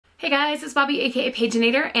Hey guys, it's Bobi aka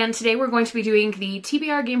Paginator, and today we're going to be doing the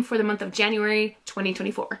TBR game for the month of January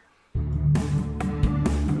 2024.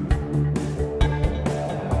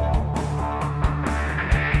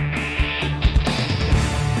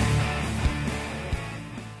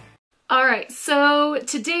 Alright, so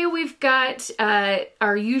today we've got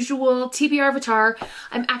our usual TBR avatar.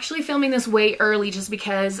 I'm actually filming this way early just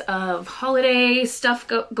because of holiday stuff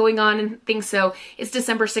going on and things, so it's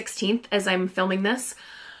December 16th as I'm filming this.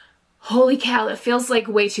 Holy cow, it feels like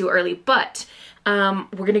way too early, but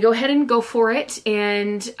we're gonna go ahead and go for it.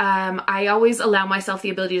 And I always allow myself the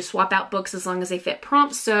ability to swap out books as long as they fit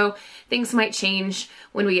prompts, so things might change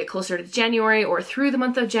when we get closer to January or through the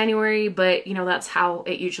month of January, but you know, that's how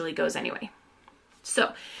it usually goes anyway.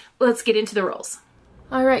 So let's get into the rolls.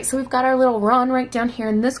 All right, so we've got our little run right down here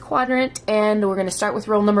in this quadrant, and we're gonna start with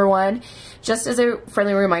roll number 1. Just as a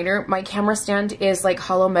friendly reminder, my camera stand is like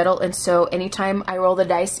hollow metal, and so anytime I roll the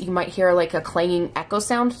dice, you might hear like a clanging echo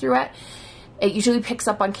sound through it. It usually picks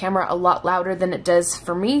up on camera a lot louder than it does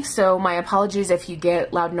for me, so my apologies if you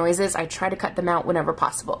get loud noises. I try to cut them out whenever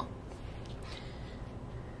possible.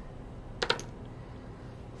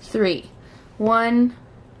 3, 1,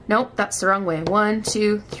 nope, that's the wrong way. 1,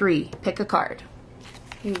 2, 3, pick a card.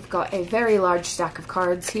 We've got a very large stack of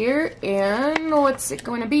cards here, and what's it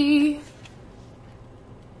going to be?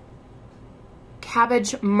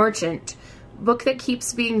 Cabbage Merchant, book that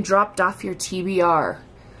keeps being dropped off your TBR.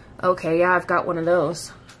 Okay, yeah, I've got one of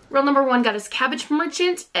those. Roll number 1 got us Cabbage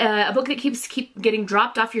Merchant, a book that keeps getting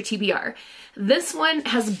dropped off your TBR. This one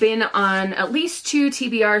has been on at least 2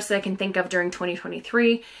 TBRs that I can think of during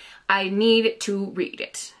 2023. I need to read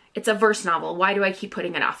it. It's a verse novel. Why do I keep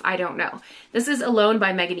putting it off? I don't know. This is Alone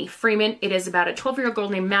by Megan E. Freeman. It is about a 12-year-old girl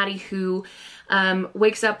named Maddie who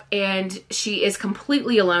wakes up and she is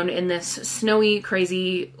completely alone in this snowy,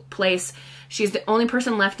 crazy place. She's the only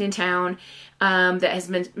person left in town that has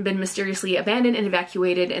been mysteriously abandoned and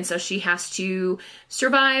evacuated, and so she has to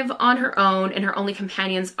survive on her own, and her only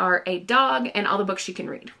companions are a dog and all the books she can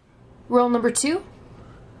read. Roll number 2.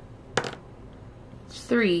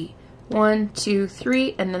 3. 1, 2,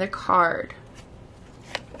 3, another card.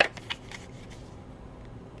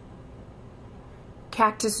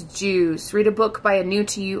 Cactus Juice, read a book by a new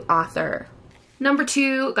to you author. Number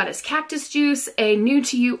 2 got us Cactus Juice, a new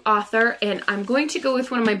to you author, and I'm going to go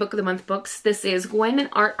with one of my book of the month books. This is Gwen and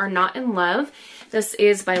Art Are Not in Love. This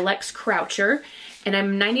is by Lex Croucher, and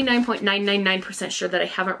I'm 99.999% sure that I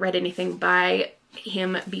haven't read anything by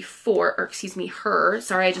him before, or excuse me, her.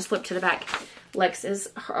 Sorry, I just flipped to the back. Lex is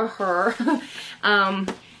her.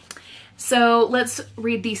 So let's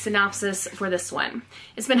read the synopsis for this one.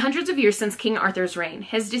 It's been hundreds of years since King Arthur's reign.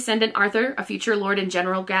 His descendant Arthur, a future lord and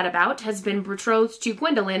general gadabout, has been betrothed to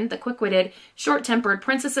Gwendolen, the quick-witted, short-tempered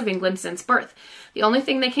Princess of England since birth. The only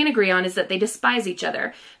thing they can agree on is that they despise each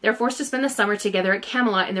other. They're forced to spend the summer together at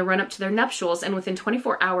Camelot in the run-up to their nuptials, and within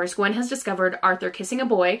 24 hours, Gwen has discovered Arthur kissing a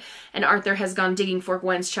boy, and Arthur has gone digging for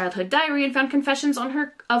Gwen's childhood diary and found confessions of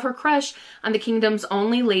her crush on the kingdom's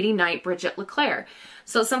only lady knight, Bridget LeClaire.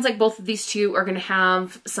 So it sounds like both of these two are going to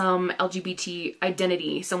have some LGBT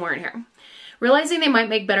identity somewhere in here. Realizing they might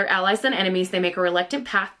make better allies than enemies, they make a reluctant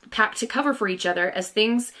pact to cover for each other as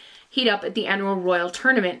things heat up at the annual royal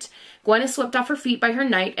tournament. Gwen is swept off her feet by her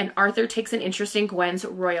knight, and Arthur takes an interest in Gwen's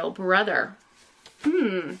royal brother.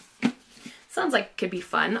 Sounds like it could be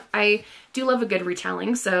fun. I do love a good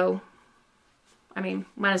retelling, so, I mean,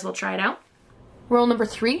 might as well try it out. Roll number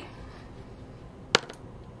 3.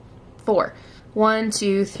 4. 1,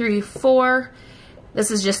 2, 3, 4. This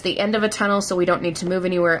is just the end of a tunnel, so we don't need to move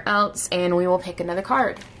anywhere else, and we will pick another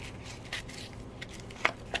card.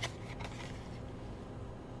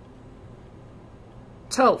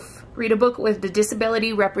 Toph, read a book with the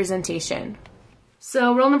disability representation.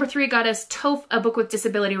 So roll number 3 got us Toph, a book with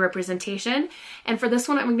disability representation. And for this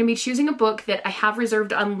one, I'm going to be choosing a book that I have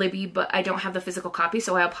reserved on Libby, but I don't have the physical copy,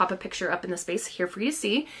 so I'll pop a picture up in the space here for you to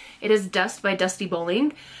see. It is Dust by Dusty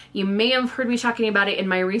Bowling. You may have heard me talking about it in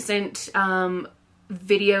my recent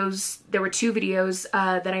videos. There were 2 videos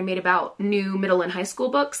that I made about new middle and high school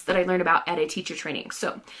books that I learned about at a teacher training.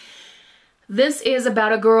 So this is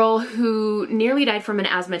about a girl who nearly died from an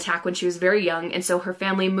asthma attack when she was very young, and so her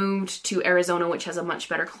family moved to Arizona, which has a much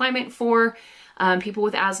better climate for people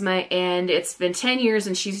with asthma, and it's been 10 years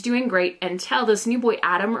and she's doing great until this new boy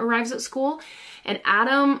Adam arrives at school. And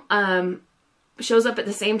Adam shows up at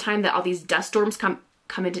the same time that all these dust storms come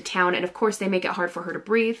into town, and of course they make it hard for her to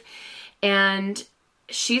breathe. And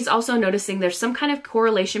she's also noticing there's some kind of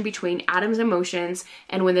correlation between Adam's emotions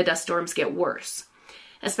and when the dust storms get worse.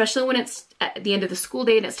 especially when it's at the end of the school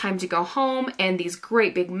day and it's time to go home and these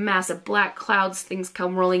great big massive black clouds, things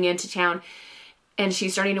come rolling into town. And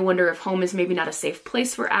she's starting to wonder if home is maybe not a safe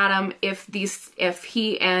place for Adam, if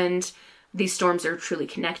he and these storms are truly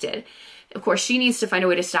connected. Of course, she needs to find a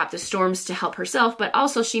way to stop the storms to help herself, but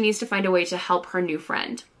also she needs to find a way to help her new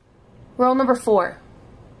friend. Roll number 4.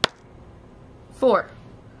 4.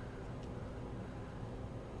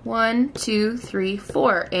 1, 2, 3,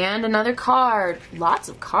 4. And another card. Lots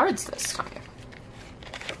of cards this time.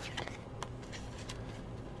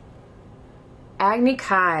 Agni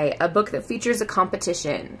Kai, a book that features a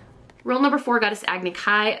competition. Roll number 4 got us Agni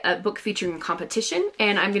Kai, a book featuring a competition,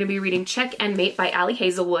 and I'm going to be reading Check and Mate by Allie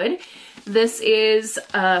Hazelwood. This is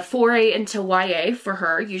a foray into YA for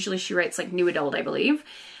her. Usually she writes like new adult, I believe.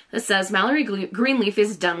 It says, Mallory Greenleaf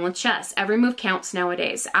is done with chess. Every move counts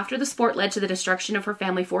nowadays. After the sport led to the destruction of her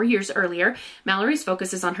family 4 years earlier, Mallory's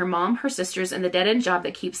focus is on her mom, her sisters, and the dead-end job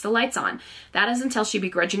that keeps the lights on. That is until she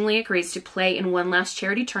begrudgingly agrees to play in one last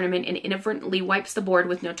charity tournament and inadvertently wipes the board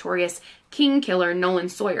with notorious king killer Nolan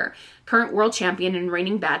Sawyer, current world champion and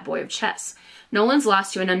reigning bad boy of chess. Nolan's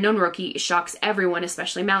loss to an unknown rookie shocks everyone,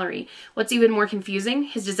 especially Mallory. What's even more confusing?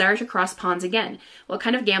 His desire to cross pawns again. What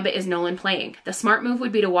kind of gambit is Nolan playing? The smart move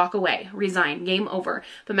would be to walk away, resign, game over.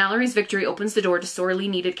 But Mallory's victory opens the door to sorely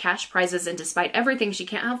needed cash prizes, and despite everything, she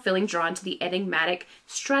can't help feeling drawn to the enigmatic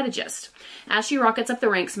strategist. As she rockets up the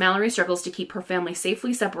ranks, Mallory struggles to keep her family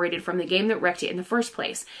safely separated from the game that wrecked it in the first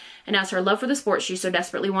place. And as her love for the sport she so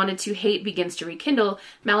desperately wanted to hate begins to rekindle,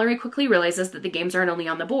 Mallory quickly realizes that the games aren't only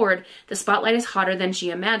on the board, the spotlight is hotter than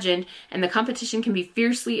she imagined, and the competition can be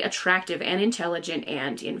fiercely attractive and intelligent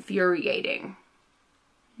and infuriating.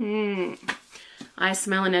 I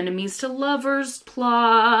smell an enemies to lovers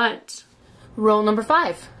plot. Roll number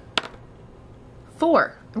 5.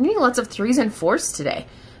 4. I'm getting lots of 3s and 4s today.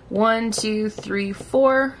 1, 2, 3,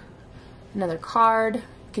 4. Another card.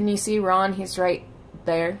 Can you see Ron? He's right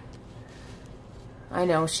there. I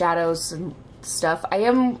know, shadows and stuff. I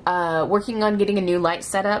am working on getting a new light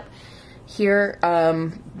setup here.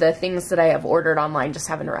 The things that I have ordered online just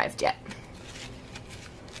haven't arrived yet.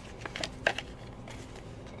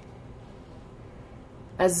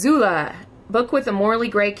 Azula, book with a morally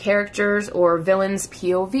gray characters or villains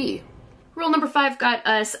POV. Rule number 5 got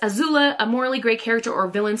us Azula, a morally gray character or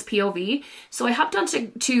villain's POV. So I hopped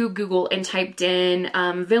onto Google and typed in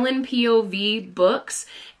villain POV books,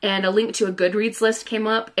 and a link to a Goodreads list came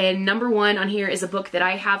up. And number 1 on here is a book that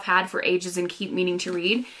I have had for ages and keep meaning to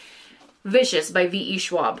read, Vicious by V.E.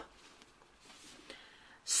 Schwab.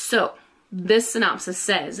 So this synopsis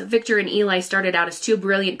says, Victor and Eli started out as 2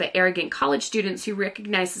 brilliant but arrogant college students who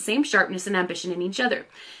recognized the same sharpness and ambition in each other.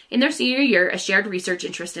 In their senior year, a shared research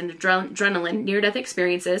interest in adrenaline, near-death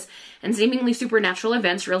experiences, and seemingly supernatural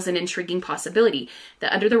events reveals an intriguing possibility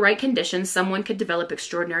that under the right conditions, someone could develop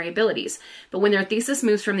extraordinary abilities. But when their thesis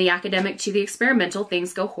moves from the academic to the experimental,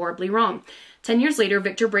 things go horribly wrong. 10 years later,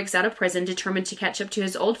 Victor breaks out of prison, determined to catch up to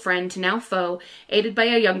his old friend, to now foe, aided by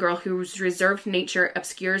a young girl whose reserved nature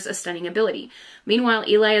obscures a stunning ability. Meanwhile,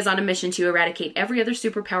 Eli is on a mission to eradicate every other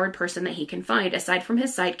superpowered person that he can find, aside from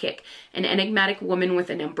his sidekick, an enigmatic woman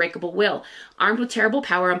with an unbreakable will. Armed with terrible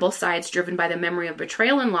power on both sides, driven by the memory of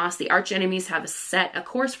betrayal and loss, the arch-enemies have set a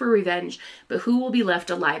course for revenge, but who will be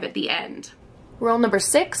left alive at the end? Roll number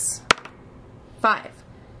 6. 5.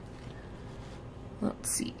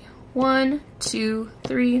 Let's see. 1, 2,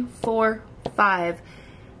 3, 4, 5.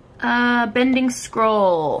 Bending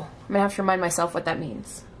scroll. I'm gonna have to remind myself what that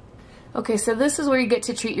means. Okay, so this is where you get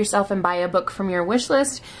to treat yourself and buy a book from your wish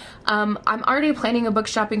list. I'm already planning a book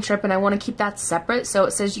shopping trip and I want to keep that separate, so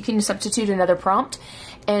it says you can substitute another prompt.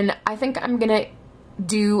 And I think I'm gonna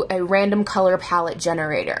do a random color palette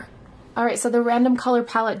generator. Alright, so the random color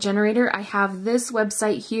palette generator, I have this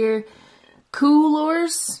website here,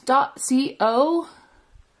 coolors.co.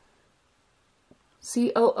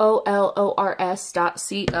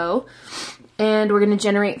 coolors.co, and we're going to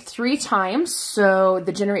generate 3 times. So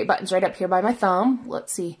the generate button's right up here by my thumb.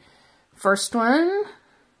 Let's see. First one.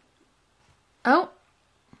 Oh.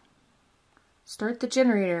 Start the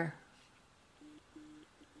generator.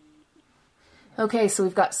 Okay, so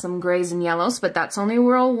we've got some grays and yellows, but that's only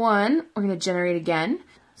roll 1. We're going to generate again.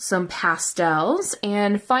 Some pastels,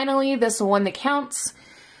 and finally this one that counts.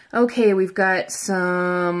 Okay, we've got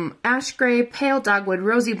some ash gray, pale dogwood,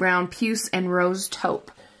 rosy brown, puce, and rose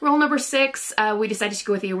taupe. Roll number 6, we decided to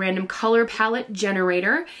go with a random color palette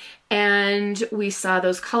generator, and we saw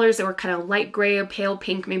those colors that were kind of light gray, a pale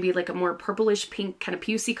pink, maybe like a more purplish pink, kind of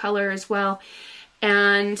pucey color as well.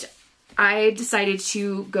 And I decided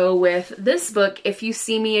to go with this book, If You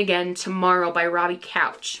See Me Again Tomorrow by Robbie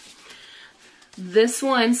Couch. This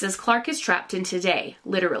one says Clark is trapped in today,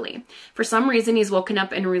 literally. For some reason, he's woken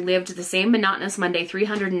up and relived the same monotonous Monday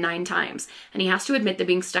 309 times, and he has to admit that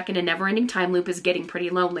being stuck in a never-ending time loop is getting pretty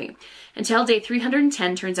lonely. Until day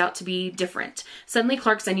 310 turns out to be different. Suddenly,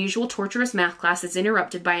 Clark's unusual, torturous math class is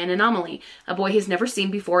interrupted by an anomaly, a boy he's never seen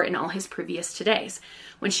before in all his previous todays.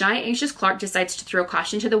 When shy, anxious Clark decides to throw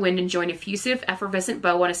caution to the wind and join effusive, effervescent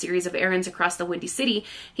Bo on a series of errands across the Windy City,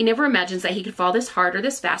 he never imagines that he could fall this hard or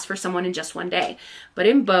this fast for someone in just one day. But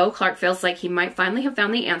in Bo, Clark feels like he might finally have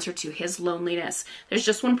found the answer to his loneliness. There's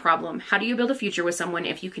just one problem. How do you build a future with someone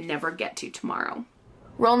if you can never get to tomorrow?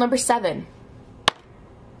 Roll number 7.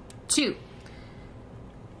 2.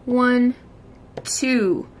 1,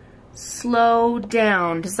 2. Slow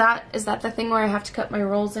down. Is that the thing where I have to cut my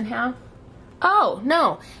rolls in half? Oh,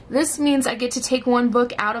 no. This means I get to take one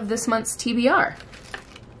book out of this month's TBR.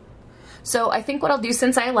 So I think what I'll do,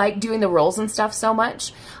 since I like doing the rolls and stuff so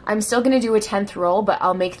much, I'm still going to do a 10th roll, but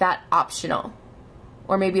I'll make that optional.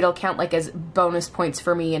 Or maybe it'll count like as bonus points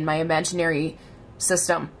for me in my imaginary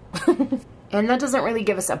system. And that doesn't really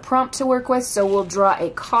give us a prompt to work with, so we'll draw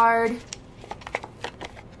a card.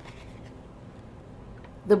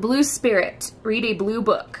 The Blue Spirit. Read a blue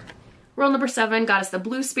book. Roll number 7 got us the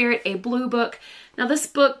Blue Spirit, a blue book. Now this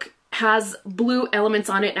book has blue elements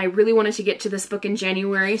on it, and I really wanted to get to this book in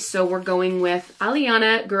January, so we're going with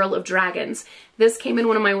Aliana, Girl of Dragons. This came in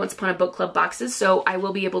one of my Once Upon a Book Club boxes, so I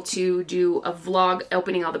will be able to do a vlog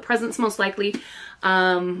opening all the presents most likely.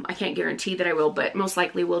 I can't guarantee that I will, but most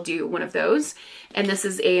likely we'll do one of those. And this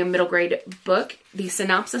is a middle grade book. The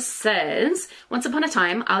synopsis says, once upon a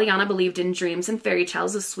time, Aliana believed in dreams and fairy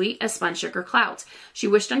tales as sweet as spun sugar clouds. She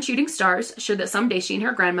wished on shooting stars, sure that someday she and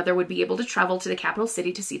her grandmother would be able to travel to the capital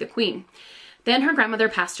city to see the queen. Then her grandmother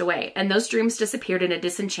passed away, and those dreams disappeared in a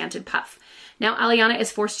disenchanted puff. Now Aliana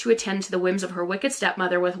is forced to attend to the whims of her wicked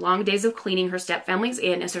stepmother with long days of cleaning her stepfamily's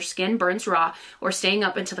inn as her skin burns raw, or staying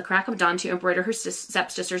up until the crack of dawn to embroider her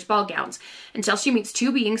stepsister's ball gowns, until she meets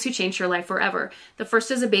two beings who change her life forever. The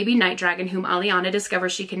first is a baby night dragon whom Aliana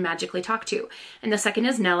discovers she can magically talk to, and the second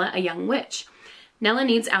is Nella, a young witch. Nella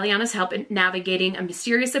needs Aliana's help in navigating a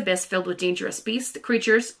mysterious abyss filled with dangerous beasts,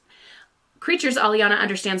 creatures Aliana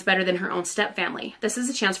understands better than her own stepfamily. This is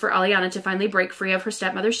a chance for Aliana to finally break free of her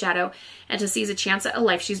stepmother's shadow and to seize a chance at a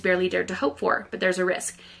life she's barely dared to hope for, but there's a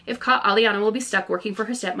risk. If caught, Aliana will be stuck working for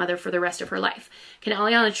her stepmother for the rest of her life. Can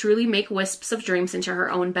Aliana truly make wisps of dreams into her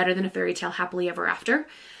own better than a fairy tale happily ever after?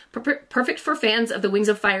 Perfect for fans of the Wings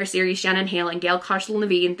of Fire series, Shannon Hale and Gail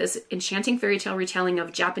Koshel-Levine, this enchanting fairy tale retelling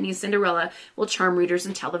of Japanese Cinderella will charm readers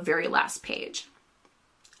until the very last page.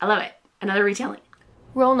 I love it. Another retelling.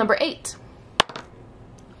 Roll number 8.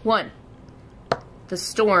 1. The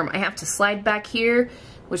Storm. I have to slide back here,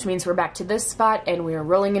 which means we're back to this spot, and we're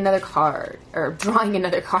rolling another card, or drawing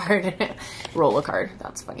another card. Roll a card.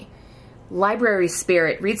 That's funny. Library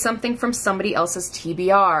Spirit. Read something from somebody else's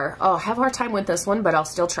TBR. Oh, I have a hard time with this one, but I'll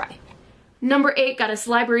still try. Number 8 got us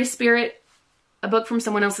Library Spirit, a book from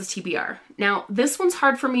someone else's TBR. Now, this one's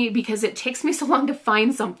hard for me because it takes me so long to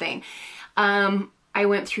find something. I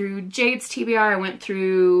went through Jade's TBR, I went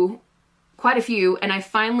through quite a few, and I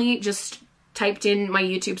finally just typed in my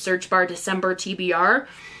YouTube search bar December TBR.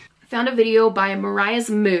 Found a video by Mariah's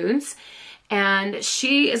Moods, and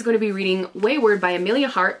she is going to be reading Wayward by Amelia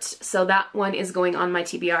Hart, so that one is going on my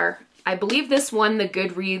TBR. I believe this won the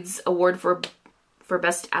Goodreads award for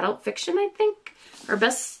best adult fiction, I think, or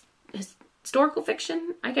best historical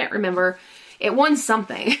fiction. I can't remember. It won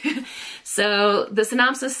something. So the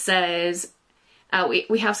synopsis says,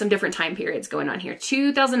 we have some different time periods going on here.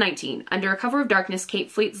 2019. Under a cover of darkness,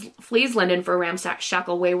 Kate flees London for a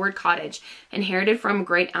ramshackle wayward cottage, inherited from a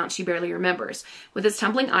great aunt she barely remembers. With its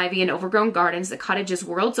tumbling ivy and overgrown gardens, the cottage is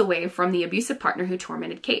worlds away from the abusive partner who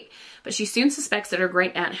tormented Kate. But she soon suspects that her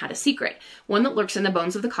great aunt had a secret, one that lurks in the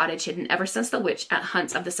bones of the cottage, hidden ever since the witch at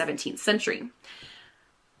hunts of the 17th century.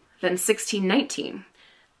 Then 1619.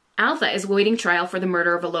 Altha is awaiting trial for the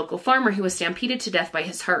murder of a local farmer who was stampeded to death by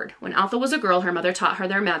his herd. When Altha was a girl, her mother taught her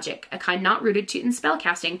their magic, a kind not rooted in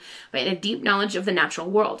spellcasting, but in a deep knowledge of the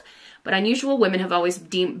natural world. But unusual women have always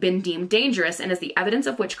been deemed dangerous, and as the evidence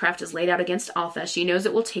of witchcraft is laid out against Altha, she knows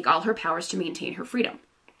it will take all her powers to maintain her freedom.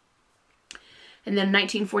 And then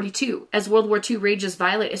 1942, as World War II rages,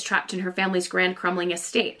 Violet is trapped in her family's grand crumbling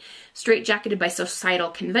estate. Straitjacketed by societal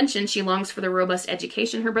convention, she longs for the robust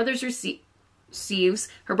education her brother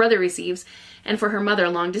receives, and for her mother,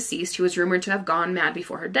 long deceased, who is rumored to have gone mad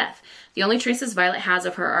before her death. The only traces Violet has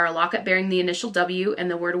of her are a locket bearing the initial W and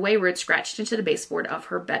the word Wayward scratched into the baseboard of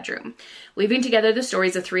her bedroom. Weaving together the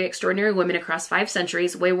stories of 3 extraordinary women across 5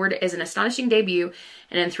 centuries, Wayward is an astonishing debut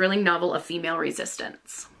and a thrilling novel of female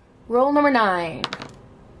resistance. Roll number 9.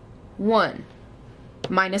 1.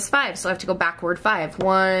 -5, so I have to go backward 5.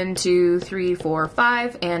 1, 2, 3, 4,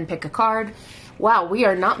 5, and pick a card. Wow, we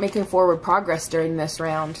are not making forward progress during this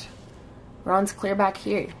round. Ron's clear back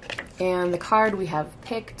here. And the card we have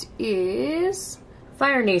picked is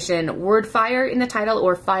Fire Nation. Word fire in the title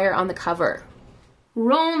or fire on the cover.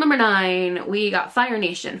 Roll number 9. We got Fire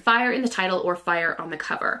Nation. Fire in the title or fire on the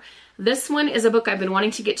cover. This one is a book I've been wanting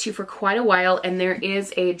to get to for quite a while, and there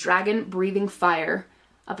is a dragon breathing fire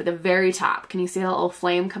up at the very top. Can you see that little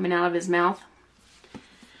flame coming out of his mouth?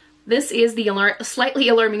 This is the slightly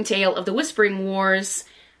alarming tale of the Whispering Wars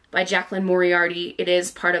by Jacqueline Moriarty. It is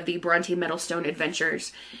part of the Bronte Meadowstone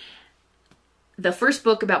Adventures. The first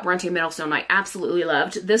book about Bronte Meadowstone I absolutely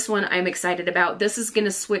loved. This one I'm excited about. This is going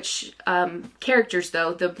to switch characters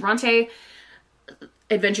though. The Bronte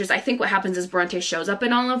Adventures, I think what happens is Bronte shows up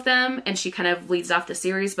in all of them and she kind of leads off the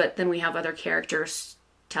series, but then we have other characters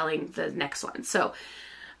telling the next one. So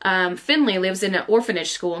Finley lives in an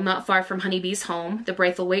orphanage school not far from Honeybee's home, the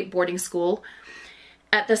Braithwaite boarding school.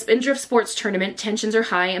 At the Spindrift Sports Tournament, tensions are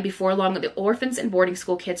high, and before long, the orphans and boarding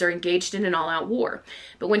school kids are engaged in an all-out war.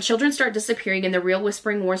 But when children start disappearing and the real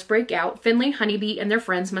Whispering Wars break out, Finley, Honeybee, and their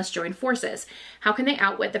friends must join forces. How can they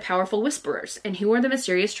outwit the powerful Whisperers? And who are the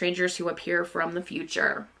mysterious strangers who appear from the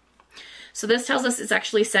future? So this tells us it's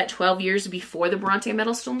actually set 12 years before the Bronte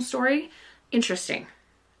Meadowstone story. Interesting.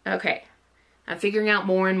 Okay. I'm figuring out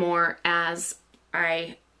more and more as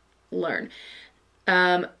I learn.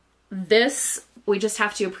 We just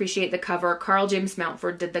have to appreciate the cover. Carl James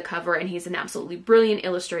Mountford did the cover, and he's an absolutely brilliant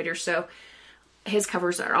illustrator, so his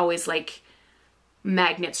covers are always like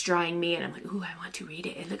magnets drawing me, and I'm like, ooh, I want to read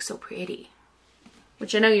it. It looks so pretty.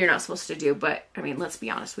 Which I know you're not supposed to do, but I mean, let's be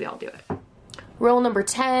honest, we all do it. Roll number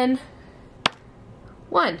 10.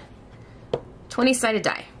 1. 20-sided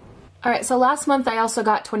die. Alright, so last month I also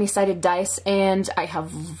got 20-sided dice, and I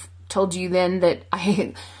have told you then that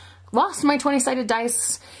I lost my 20-sided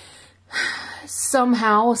dice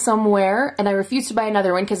somehow, somewhere, and I refuse to buy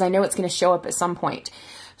another one because I know it's going to show up at some point.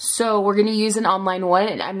 So we're going to use an online one,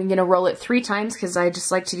 and I'm going to roll it 3 times because I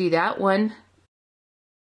just like to do that. 1,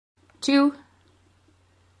 2,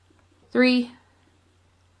 3,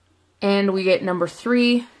 and we get number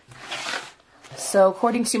 3. So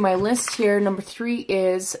according to my list here, number 3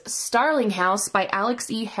 is Starling House by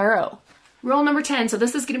Alex E. Harrow. Roll number 10. So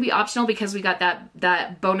this is going to be optional because we got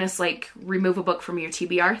that bonus, like, remove a book from your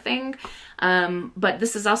TBR thing. But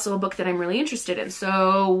this is also a book that I'm really interested in,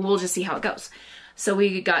 so we'll just see how it goes. So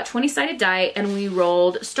we got 20-sided die, and we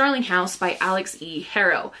rolled Starling House by Alex E.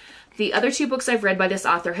 Harrow. The other 2 books I've read by this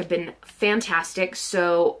author have been fantastic,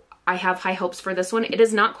 so I have high hopes for this one. It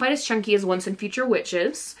is not quite as chunky as Once and Future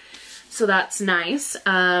Witches, so that's nice,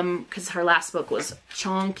 because her last book was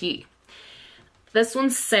chunky. This one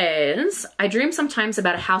says, I dream sometimes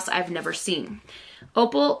about a house I've never seen.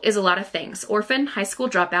 Opal is a lot of things. Orphan, high school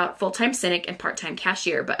dropout, full-time cynic, and part-time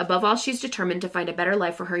cashier. But above all, she's determined to find a better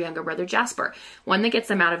life for her younger brother Jasper. One that gets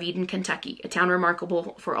them out of Eden, Kentucky. A town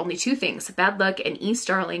remarkable for only 2 things. Bad luck and E.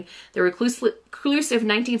 Starling, the reclusive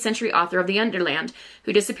 19th century author of The Underland,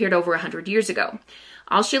 who disappeared over 100 years ago.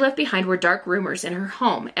 All she left behind were dark rumors in her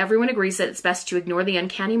home. Everyone agrees that it's best to ignore the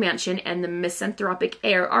uncanny mansion and the misanthropic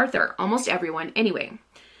heir, Arthur. Almost everyone, anyway.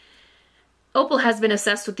 Opal has been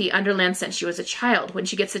obsessed with the Underland since she was a child. When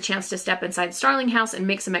she gets the chance to step inside Starling House and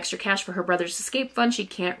make some extra cash for her brother's escape fund, she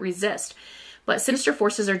can't resist. But sinister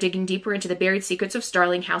forces are digging deeper into the buried secrets of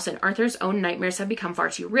Starling House, and Arthur's own nightmares have become far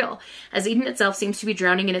too real. As Eden itself seems to be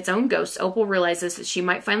drowning in its own ghosts, Opal realizes that she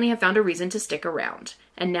might finally have found a reason to stick around.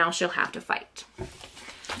 And now she'll have to fight.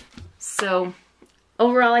 So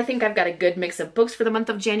overall, I think I've got a good mix of books for the month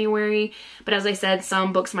of January, but as I said,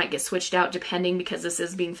 some books might get switched out depending because this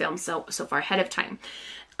is being filmed so far ahead of time.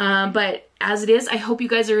 But as it is, I hope you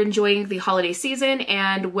guys are enjoying the holiday season,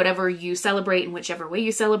 and whatever you celebrate and whichever way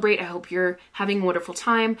you celebrate, I hope you're having a wonderful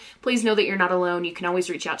time. Please know that you're not alone. You can always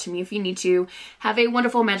reach out to me if you need to. Have a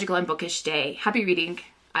wonderful, magical, and bookish day. Happy reading.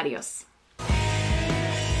 Adios.